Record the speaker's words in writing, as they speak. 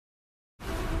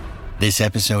This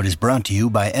episode is brought to you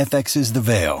by FX's The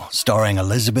Veil, starring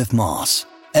Elizabeth Moss.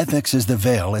 FX's The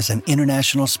Veil is an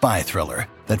international spy thriller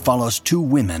that follows two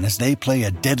women as they play a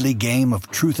deadly game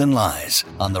of truth and lies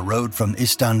on the road from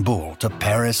Istanbul to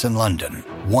Paris and London.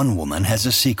 One woman has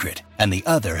a secret, and the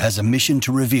other has a mission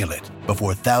to reveal it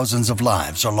before thousands of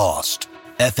lives are lost.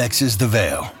 FX's The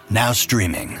Veil, now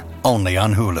streaming, only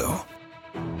on Hulu.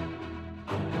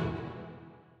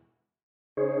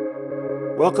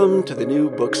 Welcome to the New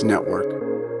Books Network.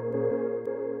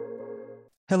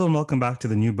 Hello and welcome back to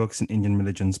the New Books in Indian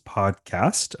Religions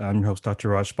podcast. I'm your host, Dr.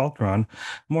 Raj Balkaran.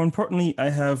 More importantly, I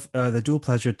have the dual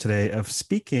pleasure today of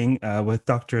speaking with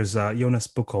Doctors Jonas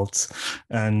Buchholz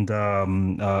and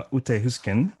Ute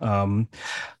Husken.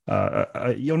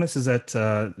 Jonas is at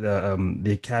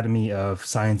the Academy of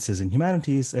Sciences and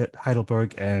Humanities at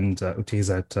Heidelberg, and Ute is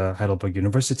at Heidelberg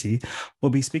University. We'll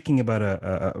be speaking about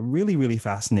a really, really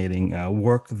fascinating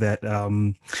work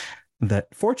that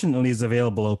fortunately is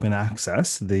available open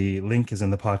access. The link is in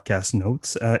the podcast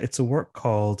notes. It's a work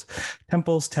called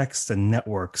Temples, Texts, and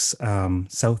Networks,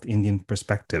 South Indian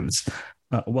Perspectives.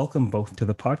 Welcome both to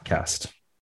the podcast.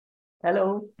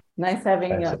 Hello. Nice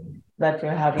having you, that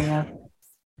you're having us.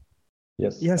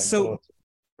 Yes. So,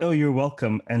 you're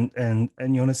welcome. And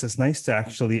Jonas, it's nice to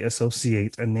actually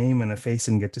associate a name and a face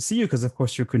and get to see you, because of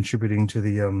course you're contributing to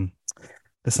the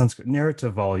Sanskrit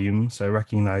narrative volume. So I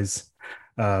recognize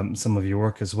some of your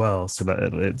work as well, so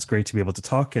that it's great to be able to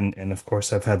talk. And of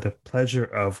course, I've had the pleasure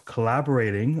of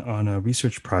collaborating on a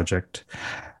research project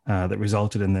that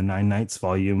resulted in the Nine Nights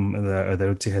volume that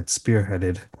Ute had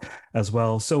spearheaded as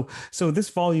well. So this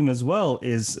volume as well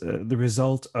is the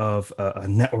result of a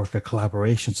network, a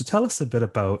collaboration. So tell us a bit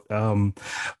about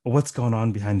what's going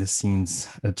on behind the scenes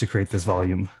to create this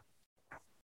volume.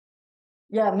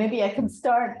 Yeah, maybe I can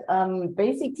start.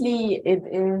 Basically, it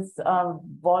is a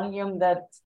volume that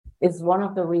is one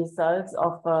of the results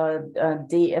of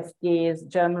DFG's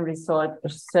German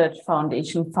Research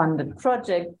Foundation funded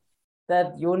project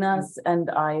that Jonas and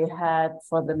I had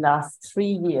for the last 3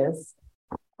 years.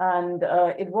 And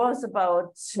it was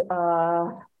about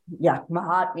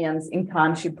Mahatmyas in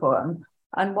Kanchipuram.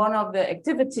 And one of the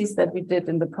activities that we did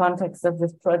in the context of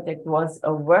this project was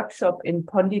a workshop in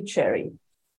Pondicherry,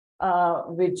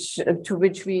 to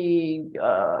which we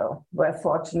were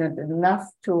fortunate enough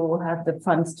to have the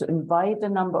funds to invite a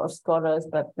number of scholars,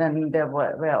 but then there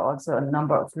were also a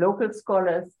number of local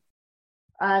scholars.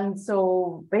 And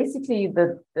so basically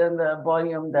the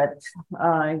volume that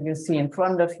you see in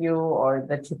front of you, or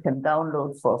that you can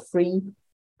download for free,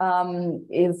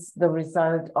 is the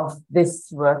result of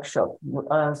this workshop.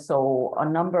 So a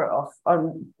number of,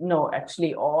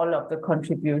 actually all of the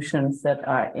contributions that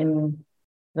are in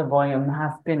the volume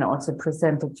have been also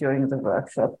presented during the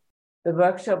workshop. The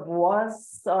workshop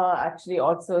was actually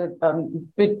also a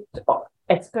bit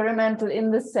experimental in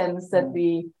the sense that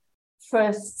we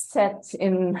first sat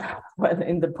in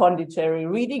the Pondicherry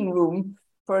reading room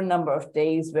for a number of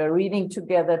days. We're reading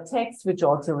together text, which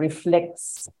also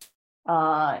reflects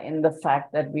in the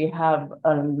fact that we have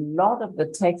a lot of the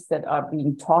texts that are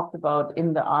being talked about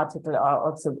in the articles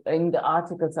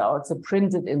are also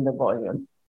printed in the volume.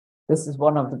 This is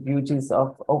one of the beauties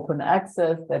of open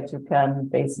access, that you can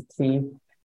basically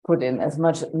put in as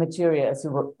much material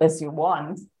as you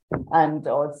want. And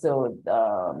also,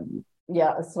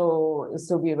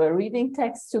 so we were reading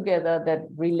texts together that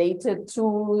related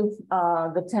to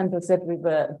the temples that we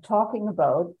were talking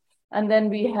about. And then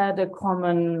we had a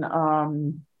common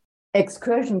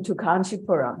excursion to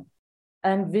Kanchipuram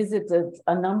and visited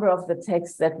a number of the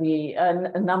texts that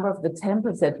a number of the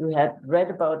temples that we had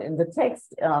read about in the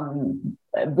text,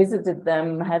 visited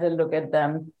them, had a look at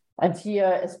them. And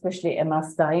here, especially Emma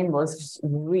Stein was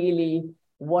really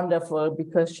wonderful,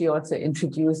 because she also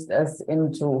introduced us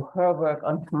into her work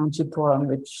on Kanchipuram,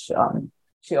 which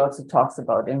she also talks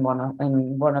about in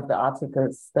one of the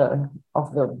articles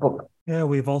of the book. Yeah,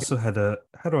 we've also had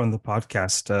her on the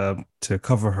podcast to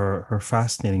cover her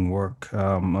fascinating work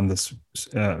on this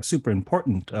super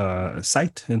important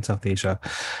site in South Asia.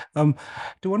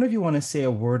 Do one of you want to say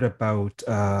a word about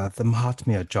the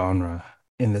Mahatmya genre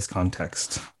in this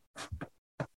context?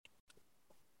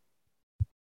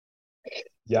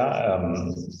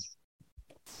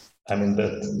 I mean,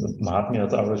 the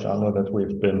Mahatmyas are a genre that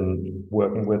we've been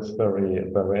working with very,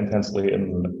 very intensely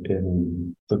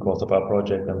in the course of our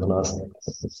project in the last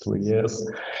 3 years.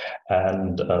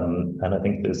 And I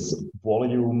think this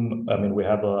volume, I mean, we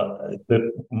have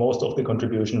most of the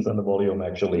contributions in the volume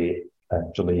actually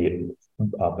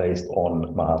are based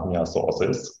on Mahatmya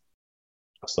sources.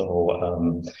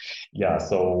 So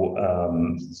these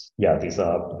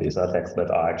are texts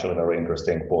that are actually very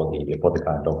interesting for the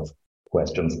kind of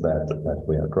questions that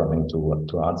we are trying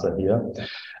to answer here.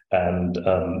 And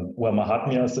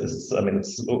Mahatmyas is, I mean,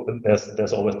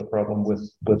 there's always the problem with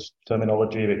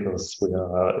terminology, because we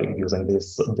are using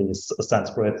these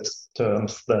Sanskrit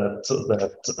terms that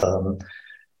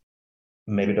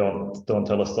maybe don't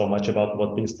tell us so much about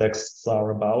what these texts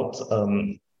are about.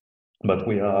 But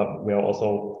we are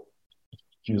also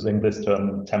using this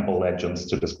term temple legends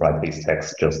to describe these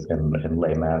texts just in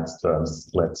layman's terms,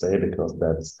 let's say, because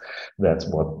that's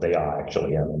what they are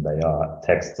actually. I mean, they are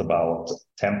texts about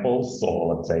temples,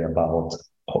 or let's say about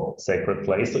sacred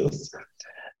places,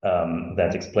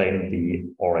 that explain the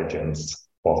origins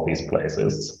of these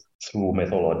places through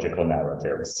mythological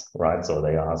narratives, right? So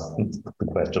they ask the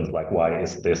questions like, why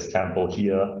is this temple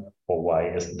here, or why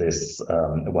is there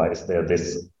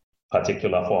this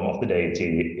particular form of the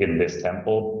deity in this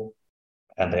temple?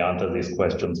 And they answer these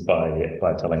questions by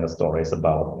telling us stories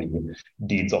about the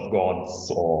deeds of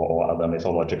gods or other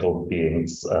mythological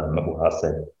beings who are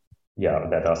said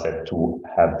to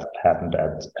have happened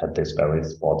at this very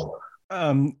spot.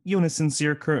 Jonas, since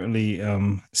you're currently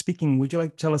speaking, would you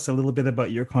like to tell us a little bit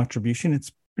about your contribution?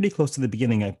 It's pretty close to the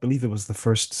beginning. I believe it was the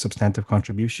first substantive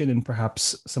contribution, and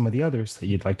perhaps some of the others that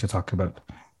you'd like to talk about.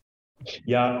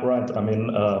 Yeah, right. I mean,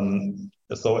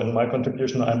 so in my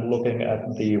contribution, I'm looking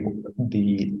at the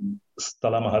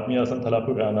Sthala Mahatmyas and Thala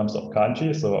Puranams of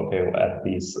Kanchi. So, okay, at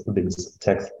these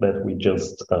texts that we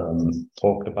just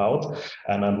talked about,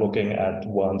 and I'm looking at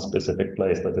one specific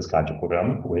place, that is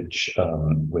Kanchipuram, which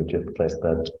is the place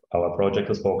that our project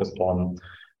is focused on,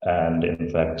 and in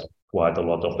fact, quite a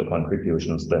lot of the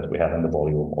contributions that we have in the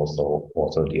volume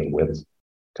also deal with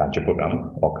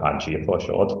Kanchipuram, or Kanchi for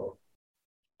short.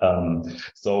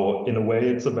 So in a way,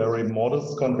 it's a very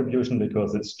modest contribution,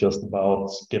 because it's just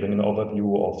about giving an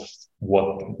overview of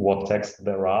what texts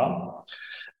there are.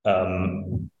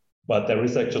 But there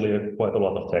is actually quite a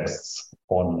lot of texts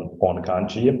on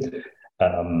Kanchi.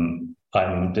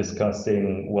 I'm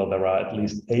discussing, well, there are at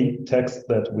least 8 texts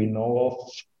that we know of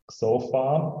so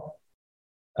far.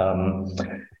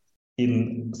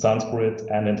 In Sanskrit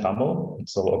and in Tamil.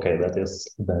 So okay, that is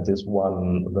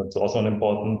one. That's also an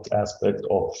important aspect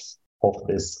of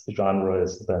this genre,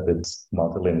 is that it's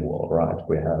multilingual, right?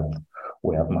 We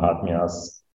have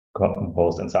Mahatmyas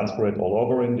composed in Sanskrit all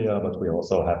over India, but we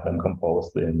also have them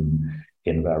composed in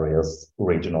various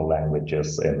regional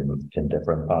languages in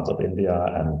different parts of India.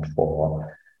 And for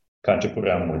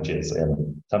Kanchipuram, which is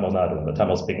in Tamil Nadu, the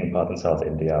Tamil-speaking part in South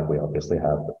India, we obviously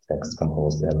have texts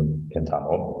composed in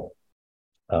Tamil.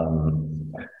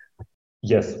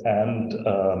 Yes, and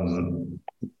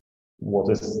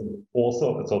what is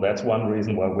also, so that's one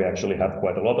reason why we actually have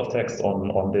quite a lot of text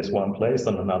on this one place,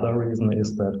 and another reason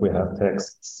is that we have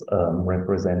texts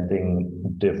representing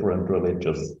different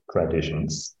religious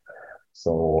traditions.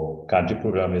 So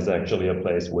Kanchipuram is actually a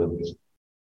place with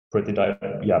pretty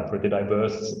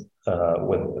diverse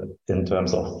in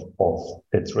terms of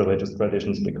its religious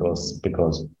traditions, because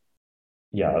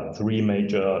 3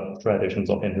 major traditions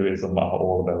of Hinduism are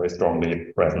all very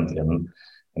strongly present in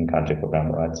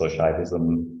Kanchipuram, right? So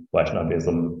Shaivism,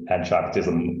 Vaishnavism, and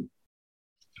Shaktism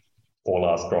all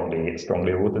are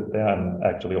strongly rooted there, and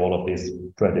actually all of these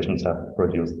traditions have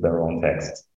produced their own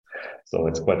texts. So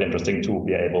it's quite interesting to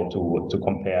be able to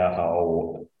compare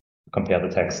the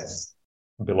texts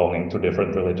belonging to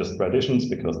different religious traditions,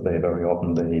 because they very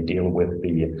often deal with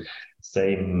the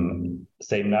same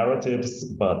narratives,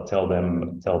 but tell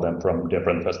them from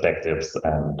different perspectives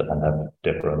and have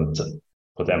different,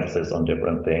 put emphasis on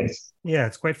different things. Yeah,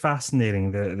 it's quite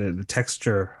fascinating, the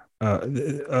texture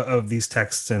of these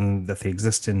texts, and that they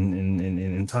exist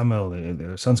in Tamil,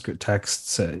 the Sanskrit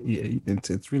texts.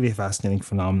 It's really a fascinating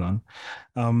phenomenon.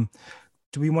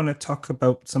 Do we want to talk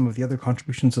about some of the other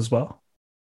contributions as well?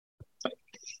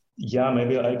 Yeah,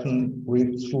 maybe I can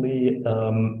briefly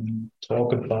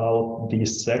talk about the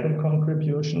second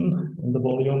contribution in the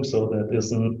volume. So that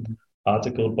is an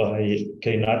article by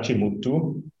Keinachi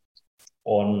Muthu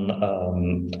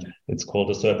on, it's called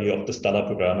The Survey of the Sthala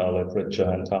Purana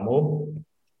Literature in Tamil.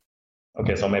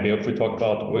 Okay, so maybe if we talked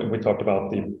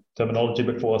about the terminology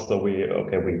before, so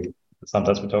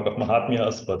sometimes we talk of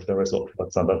Mahatmyas, but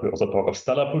sometimes we also talk of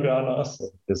Sthala Puranas.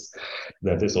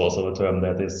 That is also a term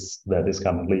that is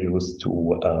commonly used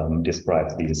to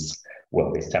describe these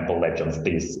temple legends,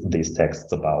 these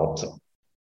texts about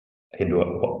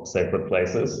Hindu sacred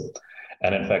places.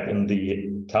 And in fact, in the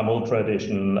Tamil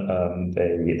tradition,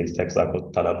 these texts are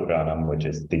called Thala Puranam, which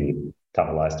is the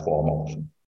Tamilized form of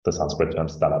the Sanskrit term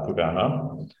Sthala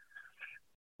Purana.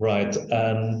 Right.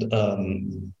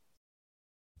 And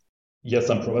yes,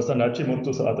 and Professor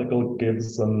Nachimuttu's article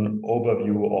gives an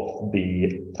overview of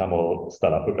the Tamil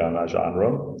Sthala Purana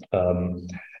genre.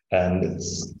 And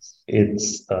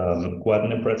it's quite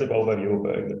an impressive overview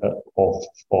of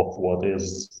what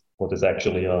is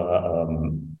actually a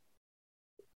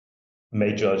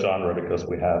major genre, because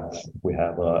we have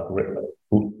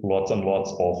lots and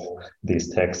lots of these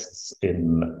texts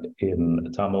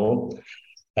in Tamil.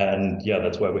 And yeah,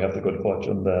 that's why we have the good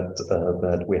fortune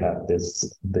that we have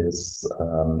this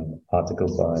article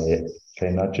by K.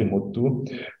 Nachimuttu,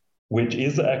 which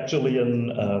is actually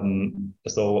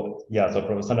so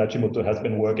Professor Nachimuttu has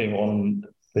been working on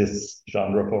this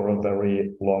genre for a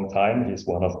very long time. He's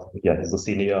he's a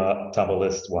senior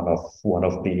Tamilist, one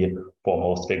of the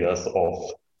foremost figures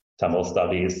of Tamil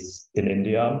studies in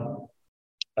India.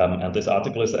 And this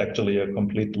article is actually a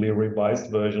completely revised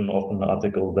version of an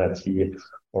article that he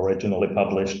originally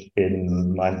published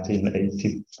in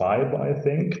 1985, I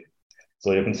think.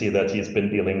 So you can see that he's been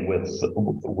dealing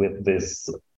with this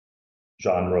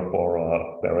genre for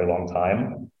a very long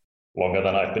time, longer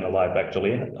than I've been alive,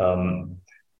 actually.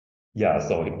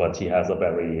 But he has a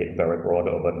very, very broad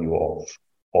overview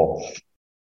of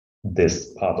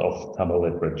this part of Tamil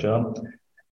literature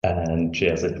and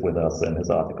shares it with us in his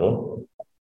article.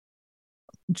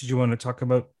 Did you want to talk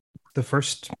about the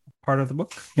first part of the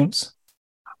book, Jonas?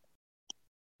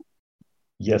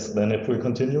 Yes, then if we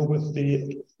continue with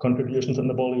the contributions in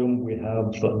the volume, we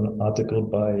have an article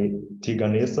by T.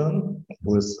 Ganesan,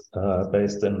 who is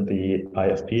based in the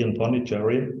IFP in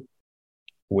Pondicherry,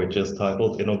 which is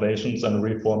titled Innovations and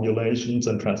Reformulations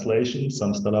and Translations,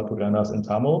 Some Sthala Puranas in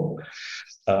Tamil.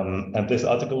 And this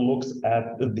article looks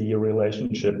at the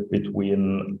relationship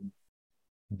between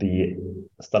the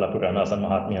Sthala Puranas and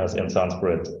Mahatmyas in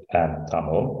Sanskrit and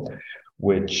Tamil,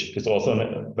 which is also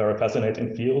a very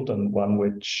fascinating field, and one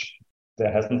which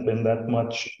there hasn't been that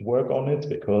much work on it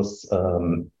because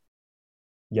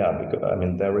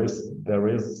there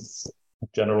is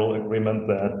general agreement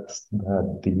that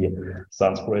the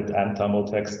Sanskrit and Tamil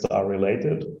texts are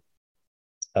related,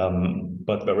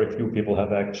 but very few people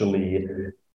have actually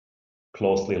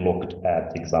closely looked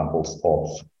at examples of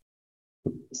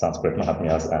Sanskrit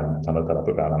Mahatmyas and Tamil Sthala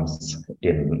Puranams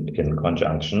in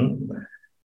conjunction.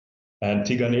 And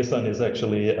T. Ganesan is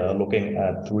actually looking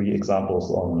at 3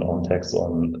 examples on texts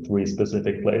on 3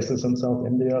 specific places in South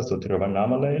India, so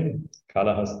Tiruvannamalai,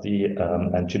 Kalahasti,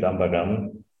 and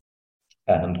Chidambaram,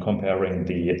 and comparing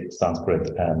the Sanskrit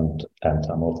and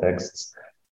Tamil texts.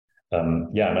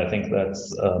 And I think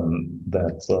that's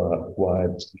a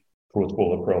quite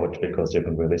fruitful approach, because you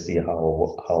can really see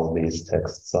how these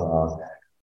texts are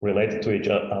related to each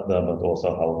other, but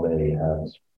also how they have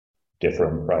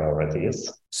different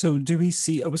priorities. So do we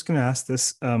see, I was going to ask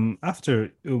this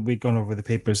after we've gone over the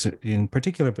papers in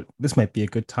particular, but this might be a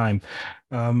good time.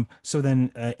 So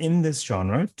then in this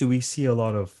genre, do we see a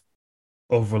lot of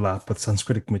overlap with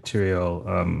Sanskritic material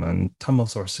and Tamil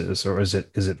sources, or is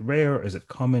it rare? Is it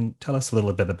common? Tell us a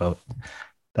little bit about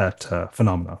that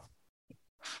phenomenon.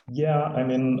 Yeah, I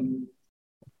mean,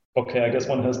 okay, I guess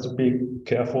one has to be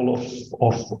careful of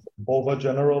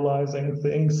overgeneralizing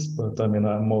things, but I mean,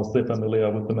 I'm mostly familiar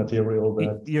with the material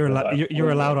that you're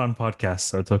allowed on podcasts,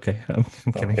 so it's okay. I'm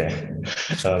kidding.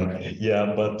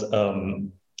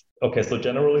 Okay, okay. So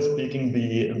generally speaking,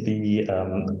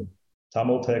 the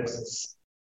Tamil texts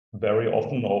very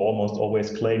often or almost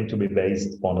always claim to be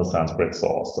based on a Sanskrit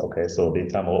source. Okay, so the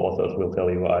Tamil authors will tell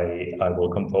you, I will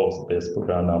compose this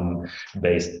Puranam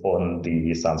based on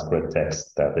the Sanskrit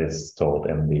text that is told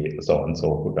in the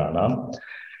so-and-so Purana.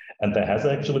 And there has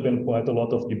actually been quite a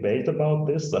lot of debate about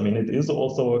this. I mean, it is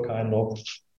also a kind of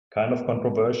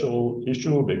controversial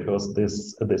issue, because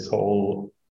this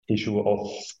whole issue of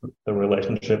the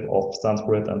relationship of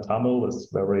Sanskrit and Tamil is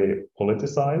very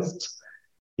politicized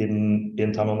in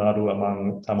Tamil Nadu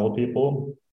among Tamil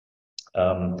people.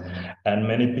 And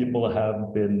many people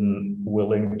have been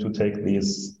willing to take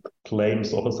these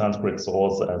claims of a Sanskrit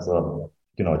source as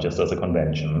just as a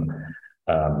convention,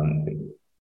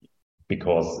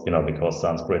 because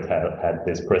Sanskrit had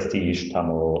this prestige.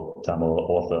 Tamil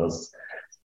authors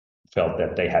felt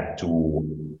that they had to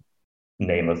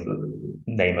name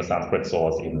a Sanskrit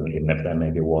source, even if there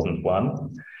maybe wasn't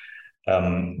one.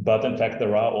 But in fact,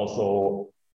 there are also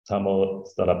Tamil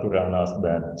Sthala Puranas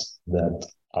that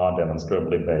are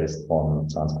demonstrably based on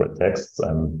Sanskrit texts.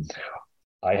 And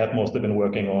I have mostly been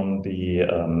working on the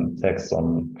texts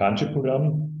on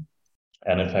Kanchipuram.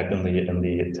 And in fact, in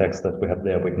the text that we have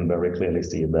there, we can very clearly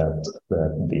see that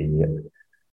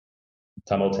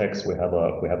Tamil text, we have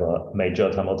a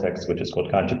major Tamil text which is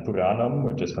called Kanchi Puranam,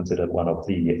 which is considered one of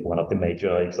the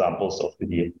major examples of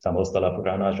the Tamil Sthala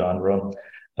Purana genre.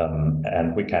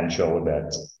 And we can show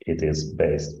that it is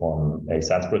based on a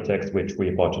Sanskrit text, which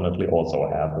we fortunately also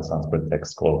have, a Sanskrit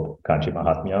text called Kanchi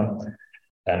Mahatmya.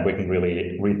 And we can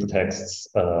really read the texts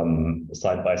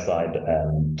side by side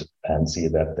and see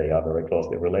that they are very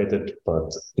closely related.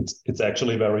 But it's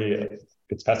actually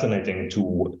it's fascinating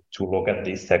to look at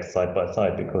these texts side by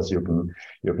side, because you can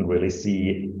really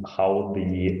see how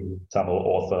the Tamil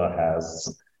author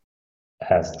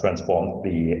has transformed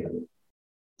the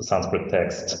Sanskrit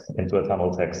text into a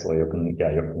Tamil text. So it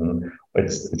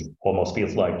almost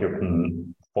feels like you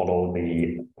can follow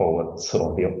the poet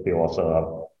or the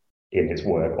author in his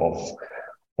work of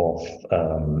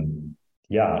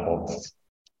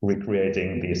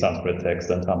recreating the Sanskrit text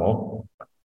in Tamil.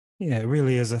 Yeah, it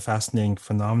really is a fascinating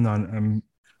phenomenon. I'm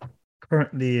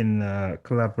currently in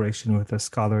collaboration with a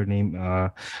scholar named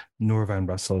Noor van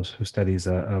Brussel, who studies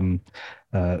Bhadrakali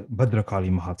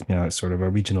Mahatmya, sort of a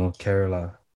regional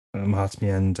Kerala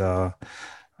Mahatmya.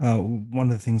 And one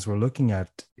of the things we're looking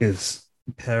at is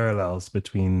parallels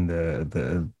between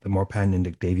the more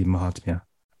pan-Indic Devi Mahatmya.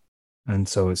 And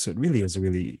so it really is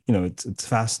it's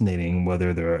fascinating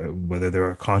whether there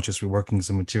are conscious reworkings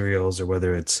of materials, or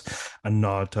whether it's a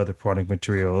nod to other Puranic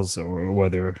materials, or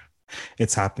whether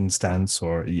it's happenstance,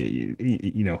 or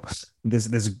this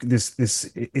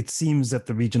it seems that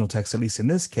the regional text, at least in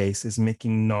this case, is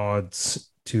making nods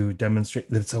to demonstrate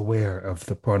that it's aware of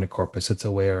the Puranic corpus, it's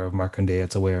aware of Markandeya,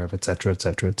 it's aware of et cetera, et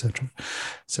cetera, et cetera.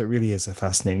 So it really is a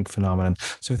fascinating phenomenon.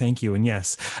 So thank you. And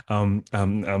yes,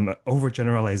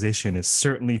 overgeneralization is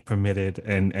certainly permitted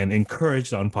and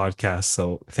encouraged on podcasts.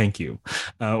 So thank you.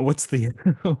 What's the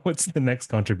next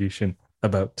contribution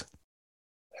about?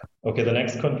 Okay, the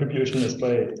next contribution is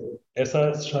by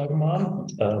S.S. Sharma,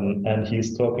 and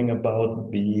he's talking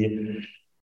about the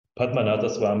Padmanabha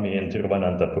Swami in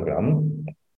Thiruvananthapuram.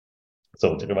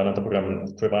 So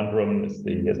Trivandrum is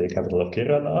the capital of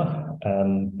Kerala,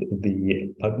 and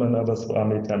the Padmanabha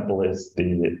Swami temple is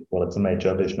it's a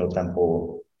major Vishnu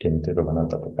temple in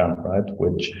Thiruvananthapuram, right?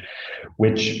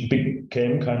 Which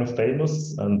became kind of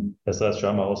famous. And S.S.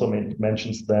 Sharma also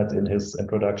mentions that in his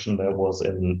introduction, there was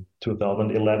in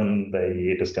 2011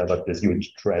 they discovered this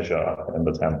huge treasure in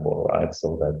the temple, right?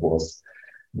 So that was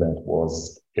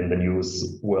in the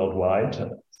news worldwide,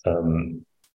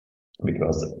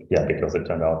 because it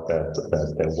turned out that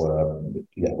there were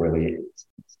really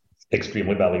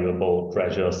extremely valuable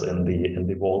treasures in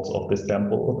the vaults of this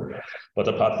temple. But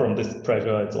apart from this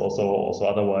treasure, it's also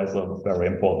otherwise a very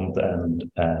important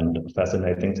and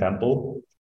fascinating temple.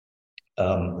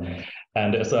 And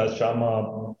S.S.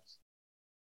 Sharma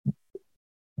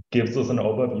gives us an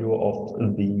overview of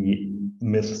the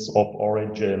myths of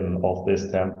origin of this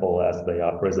temple as they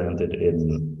are presented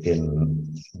in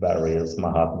various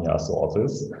Mahatmya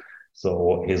sources.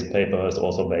 So his paper is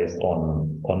also based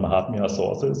on Mahatmya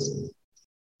sources.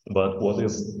 But what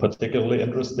is particularly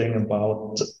interesting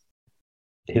about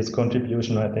his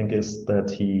contribution, I think, is that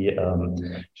he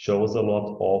shows a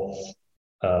lot of,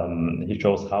 he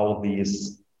shows how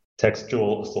these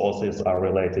textual sources are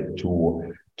related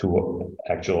to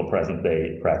actual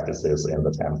present-day practices in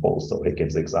the temple. So he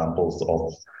gives examples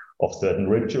of certain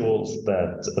rituals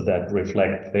that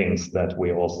reflect things that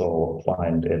we also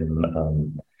find in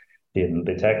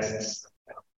the texts.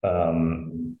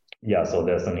 So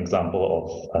there's an example of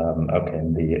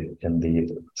in the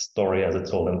story as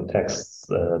it's told in the texts.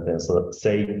 There's a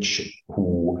sage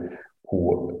who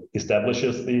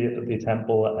establishes the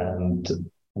temple and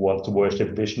wants to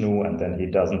worship Vishnu, and then he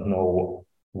doesn't know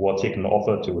what he can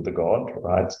offer to the god,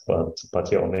 right? But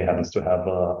he only happens to have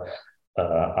a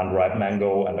unripe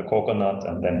mango and a coconut,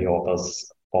 and then he offers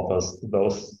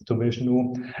those to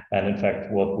Vishnu. And in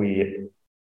fact, what we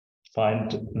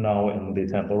find now in the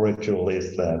temple ritual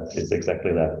is that it's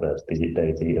exactly that the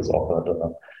deity is offered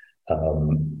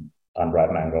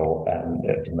unripe mango and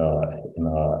in a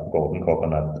golden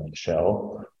coconut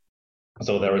shell.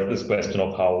 So there is this question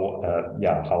of how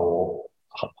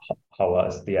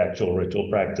is the actual ritual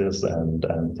practice and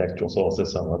textual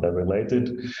sources, how are they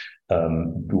related?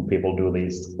 Do people do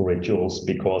these rituals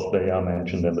because they are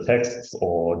mentioned in the texts,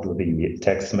 or do the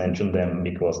texts mention them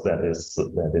because that is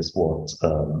what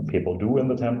people do in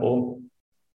the temple?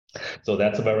 So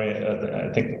that's a very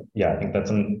I think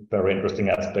that's a very interesting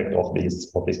aspect of these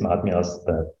Mahatmyas,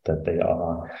 that they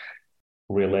are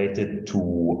related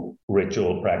to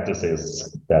ritual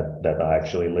practices that are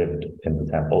actually lived in the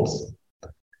temples.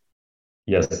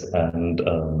 Yes, and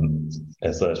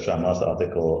S.S. Sharma's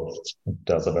article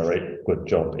does a very good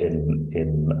job in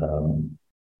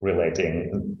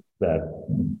relating that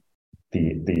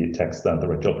the text and the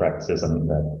ritual practices and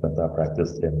that are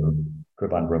practiced in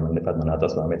Trivandrum and the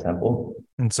Padmanabha Swami temple.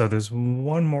 And so there's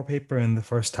one more paper in the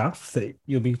first half that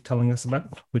you'll be telling us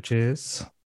about, which is?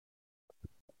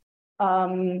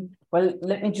 Well,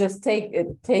 let me just take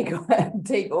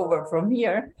over from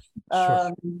here.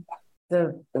 Sure.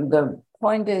 The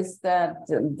point is that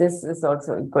this is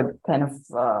also a good kind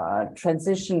of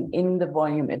transition in the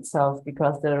volume itself,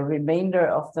 because the remainder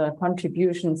of the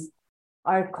contributions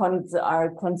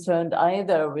are concerned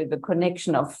either with the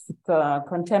connection of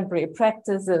contemporary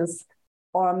practices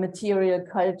or material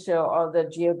culture or the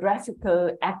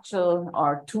geographical actual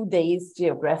or 2 days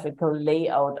geographical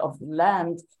layout of the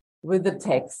land with the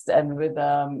text and with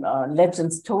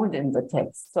legends told in the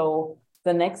text. So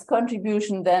the next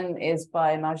contribution then is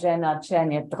by Marzena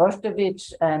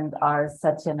Černiec-Droždović and R.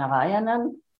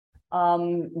 Satyanarayanan.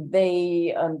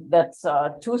 That's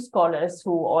two scholars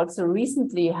who also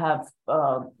recently have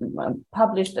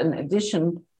published an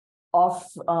edition of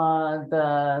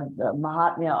the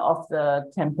Mahatmya of the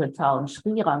temple town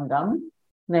Srirangam,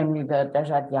 namely the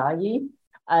Dajadhyayi.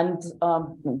 And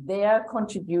their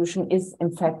contribution is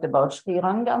in fact about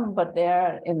Srirangam, but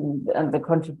the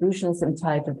contribution is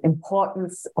entitled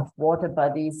Importance of Water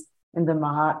Bodies in the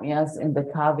Mahatmyas in the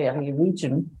Kaveri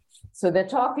region. So they're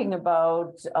talking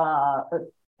about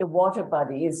the water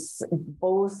bodies,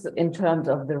 both in terms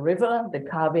of the river, the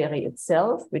Kaveri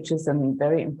itself, which is a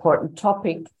very important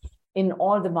topic in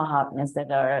all the Mahatmyas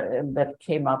that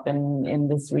came up in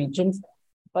this region,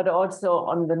 but also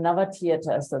on the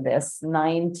Navatirthas. So there's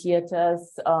 9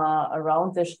 tirthas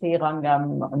around the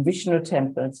Srirangam Vishnu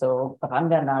temple, so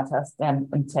Ranganatha's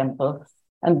temple,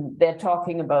 and they're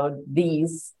talking about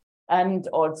these, and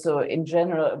also in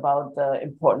general about the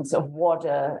importance of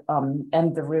water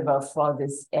and the river for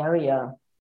this area.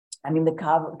 I mean, the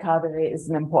Kaveri is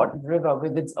an important river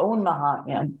with its own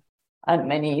Mahatmya and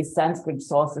many Sanskrit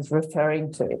sources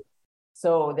referring to it.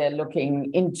 So they're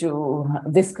looking into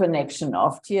this connection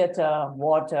of tirtha,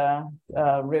 water,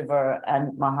 river,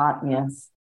 and Mahatmyas.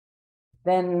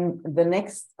 Then the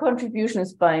next contribution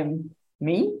is by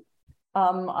me.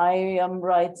 I am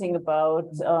writing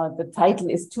about, the title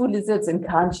is Two Lizards in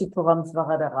Kanchipuram's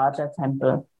Varadaraja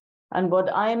Temple. And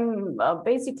what I'm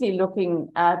basically looking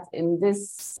at in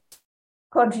this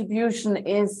contribution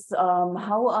is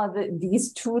how are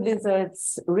these 2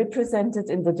 lizards represented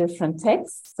in the different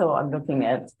texts. So I'm looking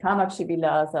at Kamakshi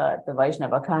Vilasa, the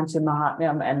Vaishnava Kanchi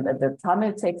Mahatmyam, and the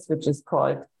Tamil text, which is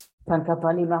called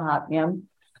Tankapali Mahatmyam.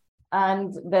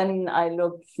 And then I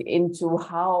look into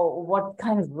what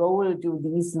kind of role do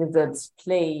these lizards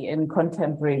play in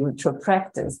contemporary ritual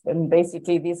practice. And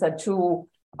basically, these are 2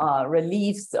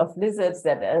 reliefs of lizards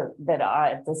that are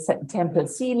at the temple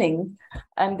ceiling,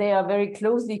 and they are very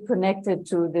closely connected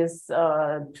to this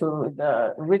to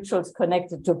the rituals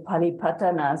connected to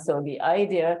Palipatana. So the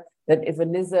idea that if a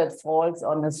lizard falls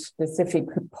on a specific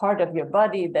part of your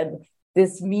body, that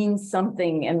this means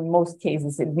something. In most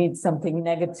cases, it means something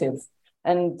negative.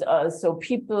 And so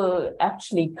people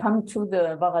actually come to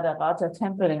the Varadaraja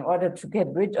temple in order to get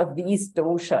rid of these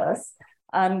doshas.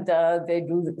 And they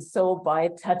do so by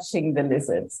touching the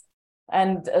lizards.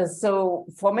 And so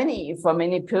for many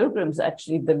pilgrims,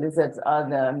 actually, the lizards are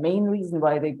the main reason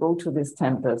why they go to this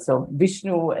temple. So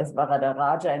Vishnu as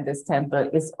Varadaraja in this temple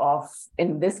is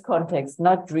in this context,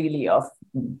 not really of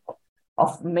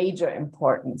major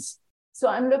importance. So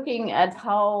I'm looking at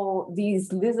how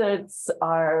these lizards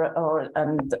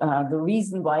and the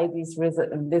reason why these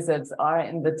lizards are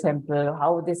in the temple,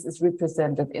 how this is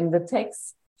represented in the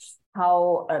text,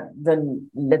 how the,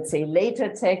 let's say, later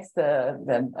text, the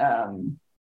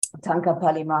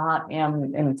Tankapali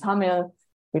Mahatmyam in Tamil,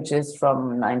 which is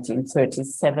from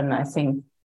 1937, I think,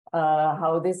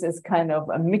 how this is kind of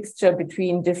a mixture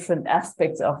between different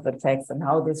aspects of the text and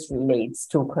how this relates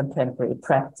to contemporary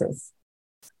practice.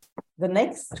 The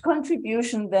next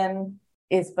contribution then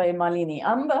is by Malini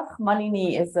Ambach.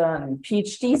 Malini is a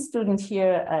PhD student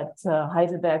here at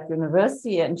Heidelberg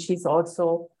University, and she's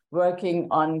also working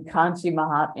on Kanchi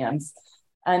Mahatmyams.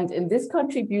 And in this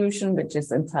contribution, which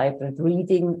is entitled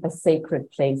Reading a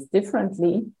Sacred Place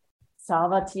Differently,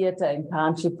 Sarvatirtha in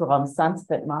Kanchipuram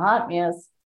Sanskrit Mahatmyas,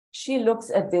 she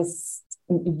looks at this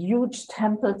huge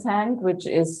temple tank, which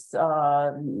is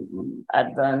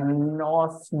at the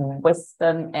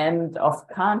northwestern end of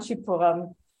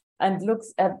Kanchipuram, and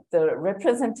looks at the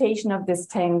representation of this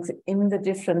tank in the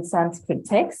different Sanskrit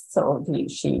texts. So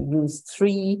she used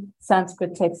 3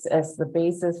 Sanskrit texts as the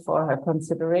basis for her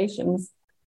considerations,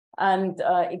 and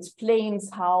explains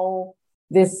how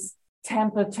this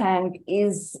temple tank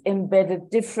is embedded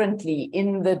differently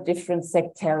in the different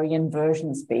sectarian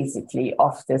versions, basically,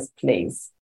 of this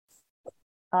place.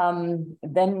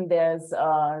 Then there's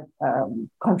a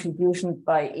contribution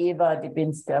by Eva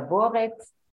Dybinska-Borek,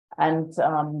 and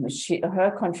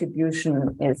her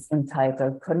contribution is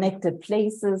entitled Connected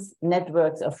Places,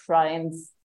 Networks of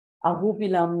Shrines,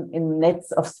 Ahobilam in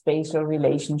Nets of Spatial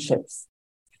Relationships.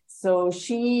 So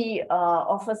she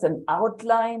offers an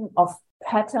outline of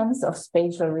patterns of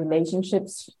spatial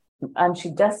relationships, and she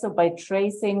does so by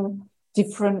tracing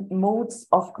different modes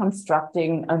of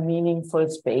constructing a meaningful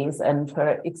space, and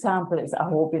her example is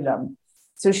Ahobilam.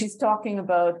 So she's talking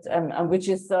about, which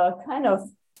is a kind of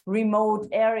remote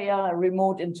area,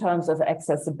 remote in terms of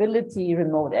accessibility,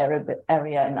 remote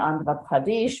area in Andhra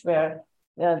Pradesh, where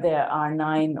there are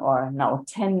 9 or now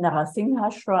 10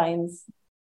 Narasingha shrines.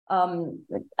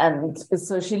 And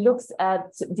so she looks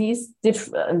at this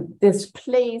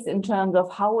place in terms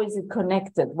of how is it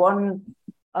connected.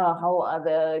 How are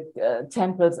the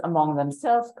temples among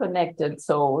themselves connected?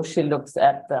 So she looks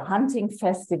at the hunting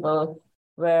festival,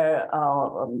 where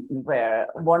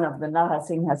one of the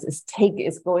Narasinghas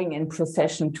is going in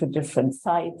procession to different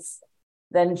sites.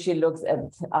 Then she looks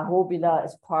at Ahobila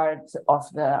as part of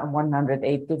the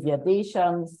 108 Divya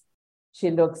Deshams. She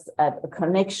looks at a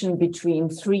connection between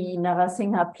 3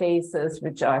 Narasingha places,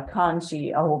 which are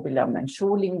Kanchi, Ahobilam, and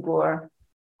Sholingur.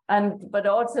 But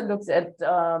also looks at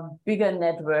bigger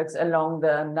networks along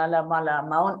the Nalamala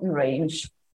mountain range,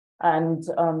 and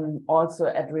also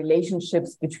at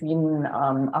relationships between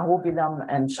Ahobilam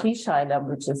and Sri Shailam,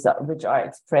 which are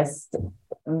expressed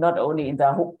not only in the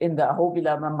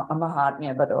Ahobilam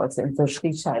Mahatmya, but also in the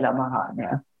Sri Shaila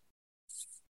Mahatmya.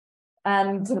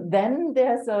 And then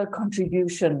there's a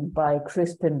contribution by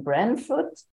Crispin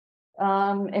Branford,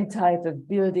 entitled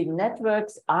Building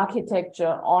Networks,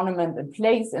 Architecture, Ornament and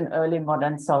Place in Early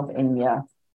Modern South India.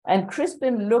 And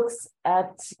Crispin looks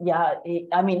at,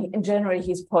 in general,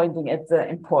 he's pointing at the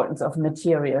importance of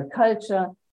material culture,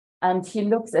 and he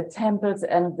looks at temples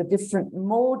and the different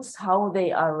modes, how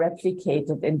they are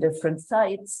replicated in different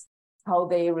sites, how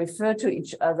they refer to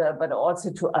each other, but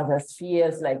also to other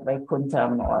spheres like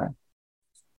Vaikuntha.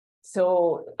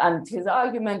 So, and his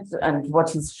argument and what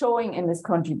he's showing in this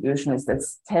contribution is that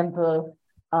temples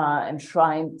and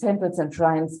shrines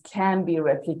can be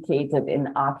replicated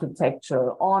in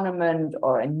architectural ornament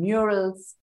or in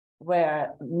murals,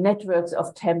 where networks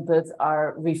of temples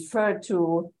are referred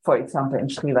to. For example, in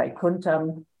Sri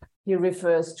Vaikuntham, he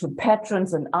refers to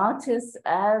patrons and artists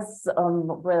as,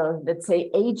 let's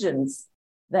say, agents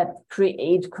that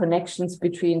create connections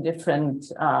between different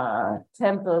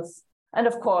temples. And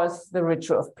of course, the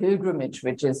ritual of pilgrimage,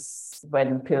 which is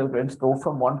when pilgrims go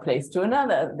from one place to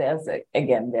another. There's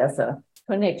a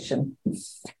connection.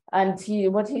 And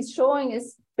what he's showing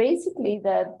is basically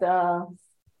that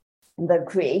the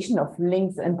creation of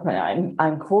links, and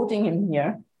I'm quoting him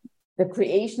here, the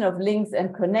creation of links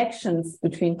and connections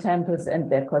between temples and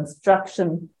their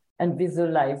construction and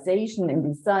visualization in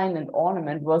design and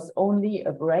ornament was only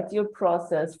a gradual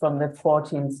process from the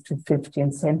 14th to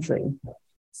 15th century.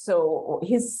 So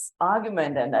his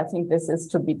argument, and I think this is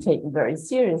to be taken very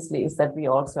seriously, is that we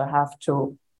also have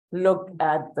to look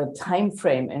at the time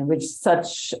frame in which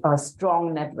such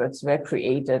strong networks were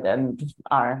created and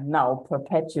are now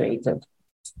perpetuated.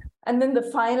 And then the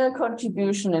final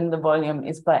contribution in the volume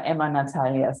is by Emma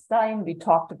Natalia Stein. We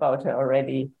talked about her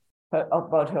already,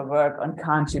 about her work on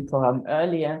Kanchipuram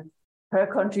earlier. Her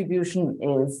contribution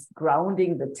is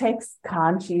Grounding the Text,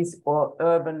 Kanchis or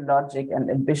Urban Logic and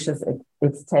Ambitious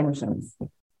Extensions.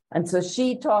 And so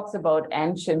she talks about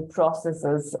ancient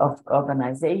processes of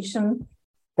organization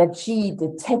that she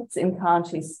detects in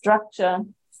Kanchi structure.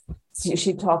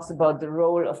 She talks about the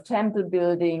role of temple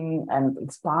building and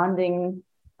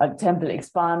temple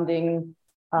expanding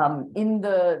in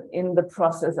the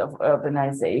process of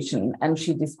urbanization. And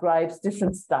she describes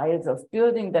different styles of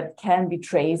building that can be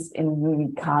traced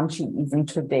in Kanchi even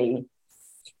today.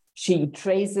 She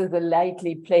traces the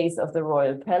likely place of the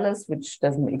royal palace, which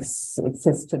doesn't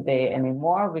exist today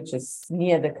anymore, which is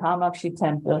near the Kamakshi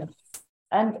temple,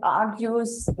 and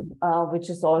argues, which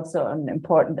is also an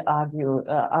important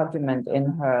argument in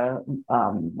her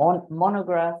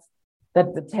monograph,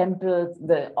 that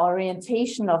the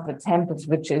orientation of the temples,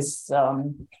 which is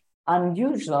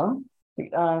unusual,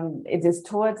 it is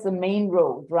towards the main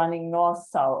road running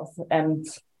north-south. And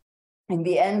in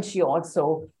the end, she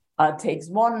also takes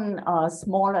one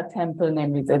smaller temple,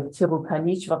 namely the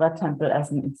Tirukalishvara temple, as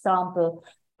an example,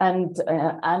 and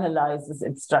analyzes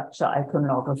its structure,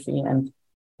 iconography, and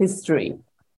history.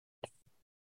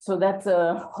 So that's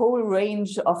a whole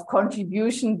range of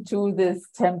contribution to this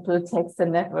Temple Text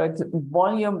and Network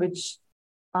volume, which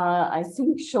I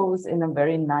think shows in a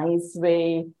very nice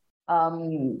way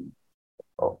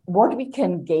what we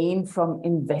can gain from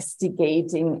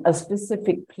investigating a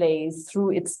specific place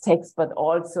through its text, but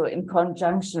also in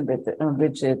conjunction with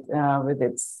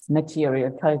its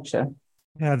material culture.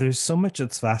 Yeah, there's so much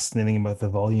that's fascinating about the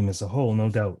volume as a whole, no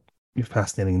doubt.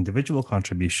 Fascinating individual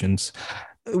contributions.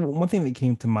 One thing that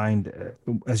came to mind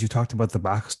as you talked about the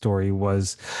backstory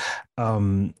was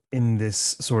in this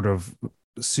sort of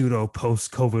pseudo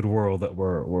post-COVID world that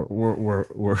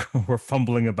we're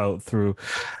fumbling about through,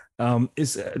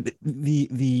 is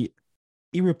the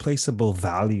irreplaceable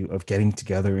value of getting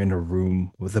together in a room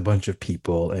with a bunch of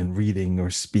people and reading or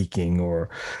speaking, or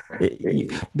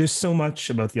there's so much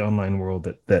about the online world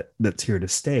that's here to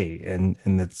stay and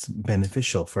that's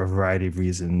beneficial for a variety of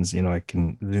reasons. I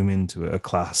can zoom into a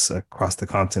class across the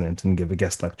continent and give a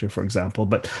guest lecture, for example,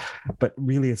 but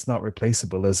really it's not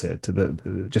replaceable, is it?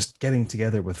 Just getting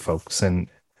together with folks and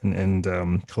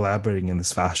collaborating in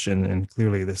this fashion, and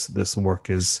clearly this work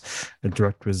is a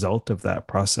direct result of that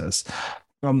process.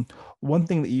 One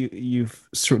thing that you've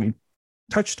certainly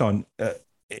touched on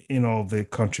in all the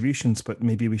contributions, but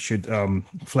maybe we should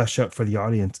flesh out for the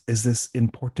audience, is this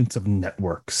importance of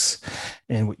networks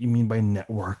and what you mean by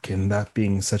network, and that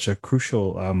being such a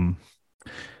crucial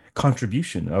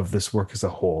contribution of this work as a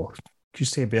whole. Could you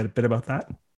say a bit about that?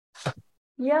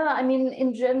 Yeah,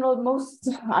 in general, most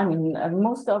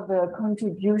of the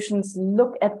contributions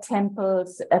look at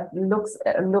temples,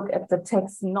 look at the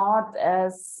text not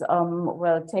as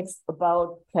text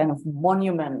about kind of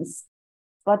monuments,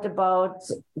 but about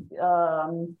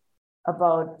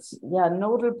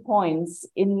nodal points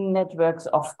in networks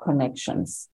of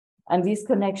connections. And these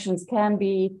connections can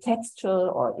be textual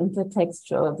or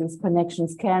intertextual. These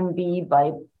connections can be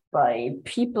by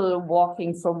people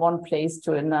walking from one place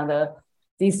to another.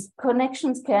 These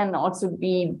connections can also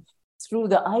be through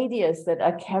the ideas that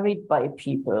are carried by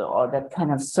people, or that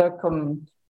kind of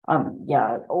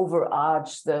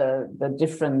overarch the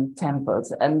different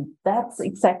temples. And that's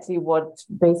exactly what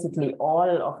basically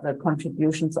all of the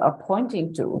contributions are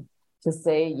pointing to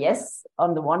say, yes,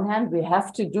 on the one hand, we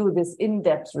have to do this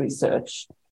in-depth research.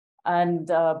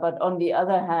 But on the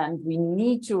other hand, we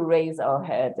need to raise our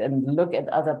head and look at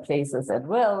other places as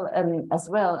well, and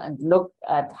look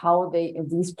at how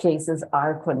these places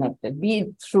are connected, be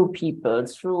it through people,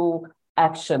 through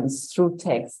actions, through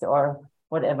text, or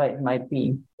whatever it might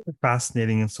be.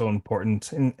 Fascinating and so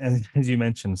important. And as you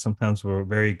mentioned, sometimes we're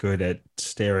very good at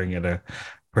staring at a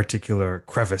particular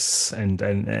crevice and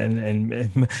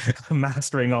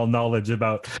mastering all knowledge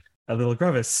about a little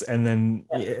crevice, and then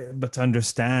but to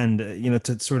understand,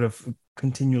 to sort of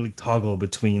continually toggle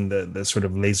between the sort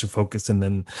of laser focus and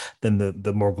then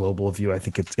the more global view. I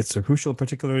think it's so crucial,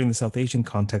 particularly in the South Asian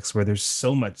context, where there's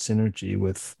so much synergy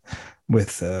with between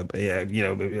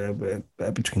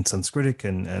Sanskritic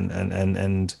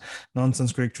and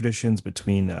non-Sanskritic traditions,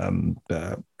 between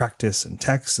practice and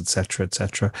text, etc.,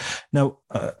 etc. Now,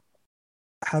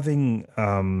 having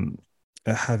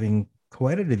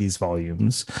co-edited these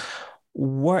volumes,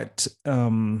 what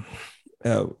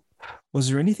was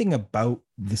there anything about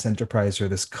this enterprise or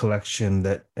this collection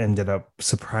that ended up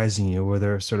surprising you? Were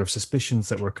there sort of suspicions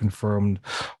that were confirmed?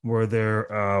 Were there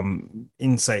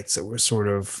insights that were sort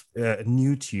of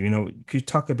new to you? Could you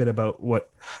talk a bit about what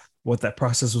that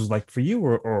process was like for you,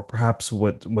 or perhaps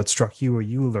what struck you or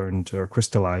you learned or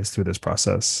crystallized through this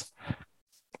process?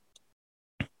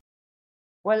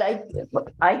 Well,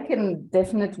 I can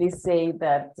definitely say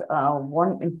that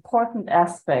one important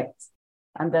aspect,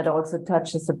 and that also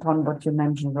touches upon what you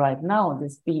mentioned right now,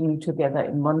 this being together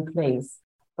in one place.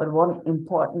 But one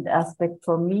important aspect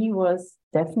for me was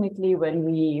definitely when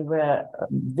we were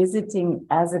visiting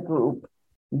as a group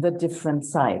the different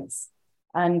sites.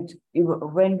 And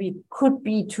when we could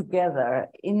be together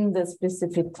in the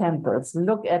specific temples,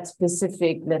 look at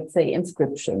specific, let's say,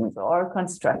 inscriptions or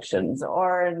constructions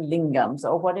or lingams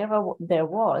or whatever there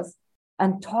was,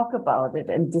 and talk about it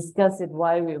and discuss it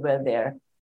while we were there,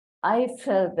 I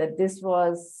felt that this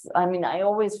was, I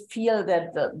always feel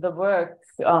that the work,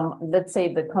 let's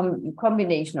say the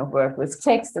combination of work with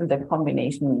text and the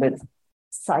combination with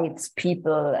sites,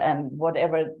 people, and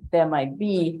whatever there might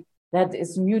be, that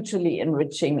is mutually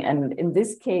enriching. And in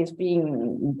this case,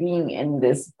 being in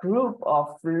this group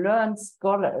of learned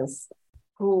scholars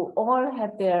who all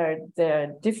had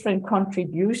their different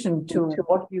contribution to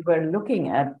what we were looking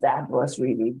at, that was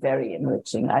really very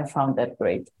enriching. I found that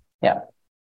great. Yeah.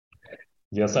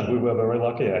 Yes, and we were very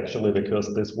lucky actually,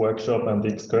 because this workshop and the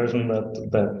excursion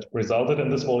that resulted in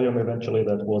this volume eventually,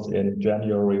 that was in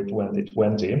January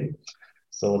 2020.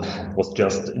 So that was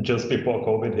just before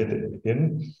COVID hit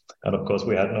in, and of course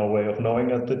we had no way of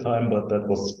knowing at the time. But that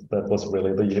was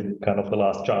really the kind of the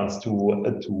last chance to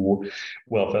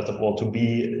well, first of all, to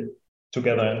be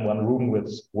together in one room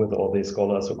with all these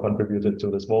scholars who contributed to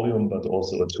this volume, but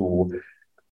also to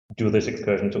do this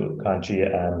excursion to Kanchi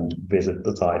and visit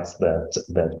the sites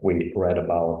that we read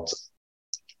about.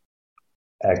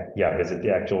 Visit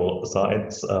the actual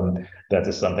sites. That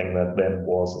is something that then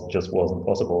wasn't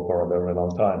possible for a very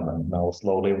long time, and now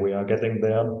slowly we are getting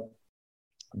there.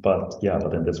 But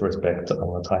in this respect,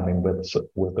 our timing with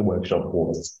the workshop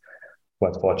was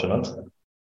quite fortunate.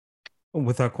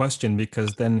 Without question,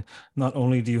 because then not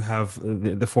only do you have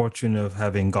the fortune of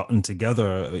having gotten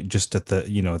together just at the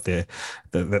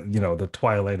the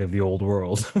twilight of the old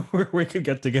world where we could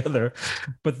get together,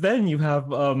 but then you have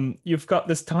you've got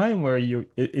this time where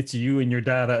it's you and your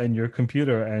data and your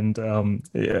computer, and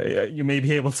you may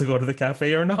be able to go to the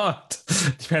cafe or not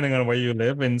depending on where you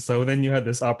live. And so then you had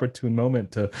this opportune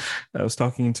moment to I was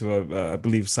talking to I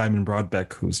believe Simon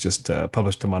Broadbeck, who's just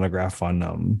published a monograph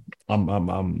on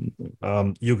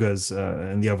yugas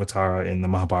and the Avatara in the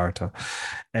Mahabharata,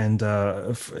 and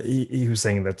he was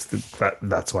saying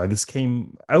that's why this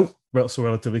came out so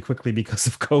relatively quickly, because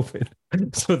of COVID.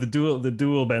 So the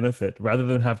dual benefit, rather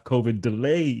than have COVID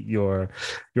delay your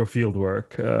field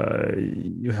work,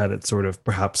 you had it sort of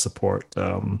perhaps support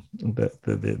the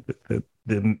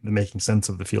making sense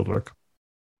of the field work.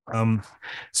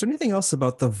 Is there anything else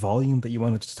about the volume that you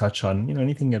wanted to touch on?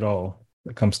 Anything at all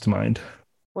that comes to mind?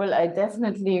 Well, I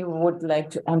definitely would like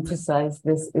to emphasize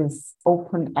this is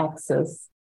open access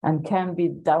and can be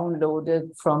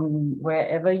downloaded from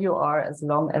wherever you are, as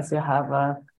long as you have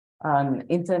an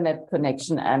internet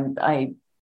connection. And I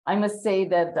must say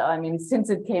that, since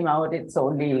it came out, it's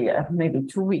only maybe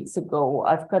 2 weeks ago,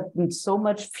 I've gotten so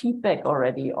much feedback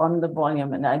already on the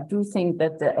volume. And I do think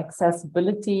that the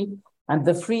accessibility and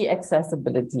the free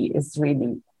accessibility is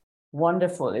really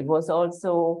wonderful. It was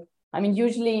also...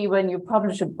 usually when you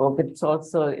publish a book,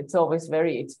 it's always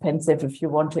very expensive if you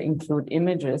want to include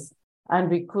images. And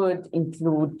we could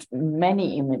include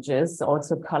many images,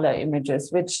 also color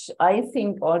images, which I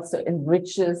think also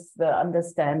enriches the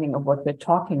understanding of what we're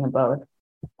talking about.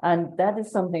 And that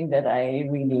is something that I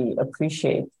really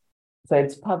appreciate. So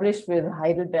it's published with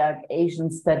Heidelberg Asian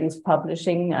Studies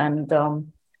Publishing, and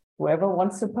whoever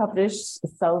wants to publish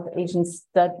South Asian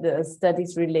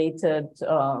studies related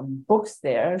books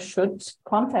there should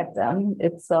contact them.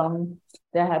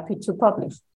 They're happy to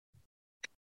publish.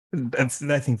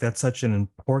 I think that's such an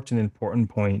important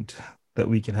point, that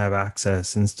we can have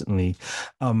access instantly.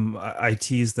 I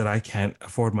tease that I can't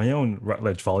afford my own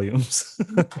Routledge volumes,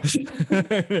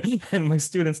 and my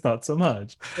students not so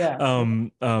much. Yeah.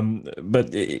 But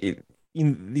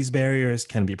these barriers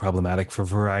can be problematic for a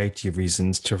variety of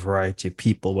reasons to a variety of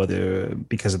people, whether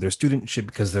because of their studentship,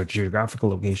 because of their geographical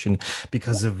location,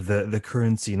 because of the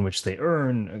currency in which they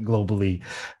earn globally.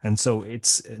 And so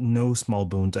it's no small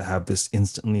boon to have this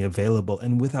instantly available.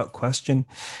 And without question,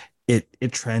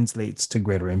 it translates to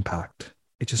greater impact.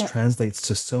 It just translates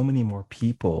to so many more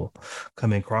people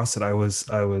coming across it. I was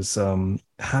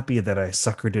happy that I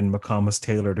suckered in McComas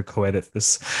Taylor to co-edit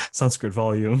this Sanskrit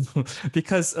volume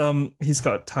because he's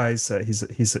got ties. He's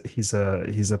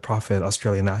a prof at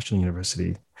Australian National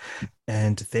University,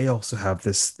 and they also have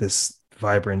this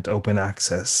vibrant open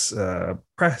access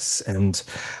press. And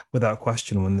without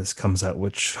question, when this comes out,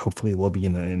 which hopefully will be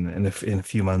in a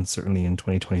few months, certainly in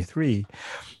 2023,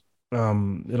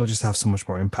 it'll just have so much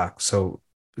more impact. So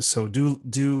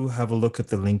do have a look at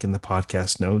the link in the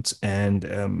podcast notes, and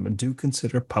do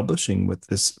consider publishing with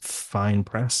this fine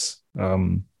press.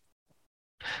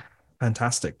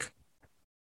 Fantastic.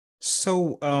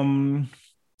 So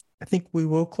I think we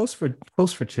will close for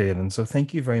today then. So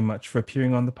thank you very much for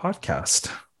appearing on the podcast.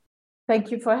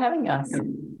 Thank you for having us.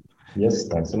 Yes,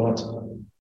 thanks a lot.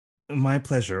 My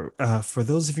pleasure. For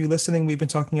those of you listening, we've been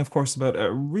talking, of course, about a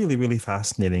really, really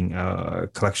fascinating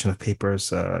collection of papers.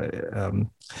 The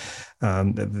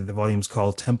volume's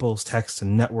called Temples, Texts,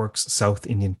 and Networks, South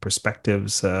Indian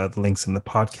Perspectives. The link's in the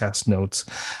podcast notes.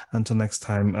 Until next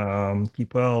time,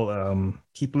 keep well,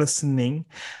 keep listening,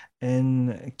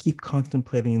 and keep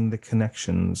contemplating the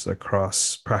connections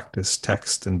across practice,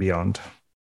 text, and beyond.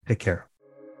 Take care.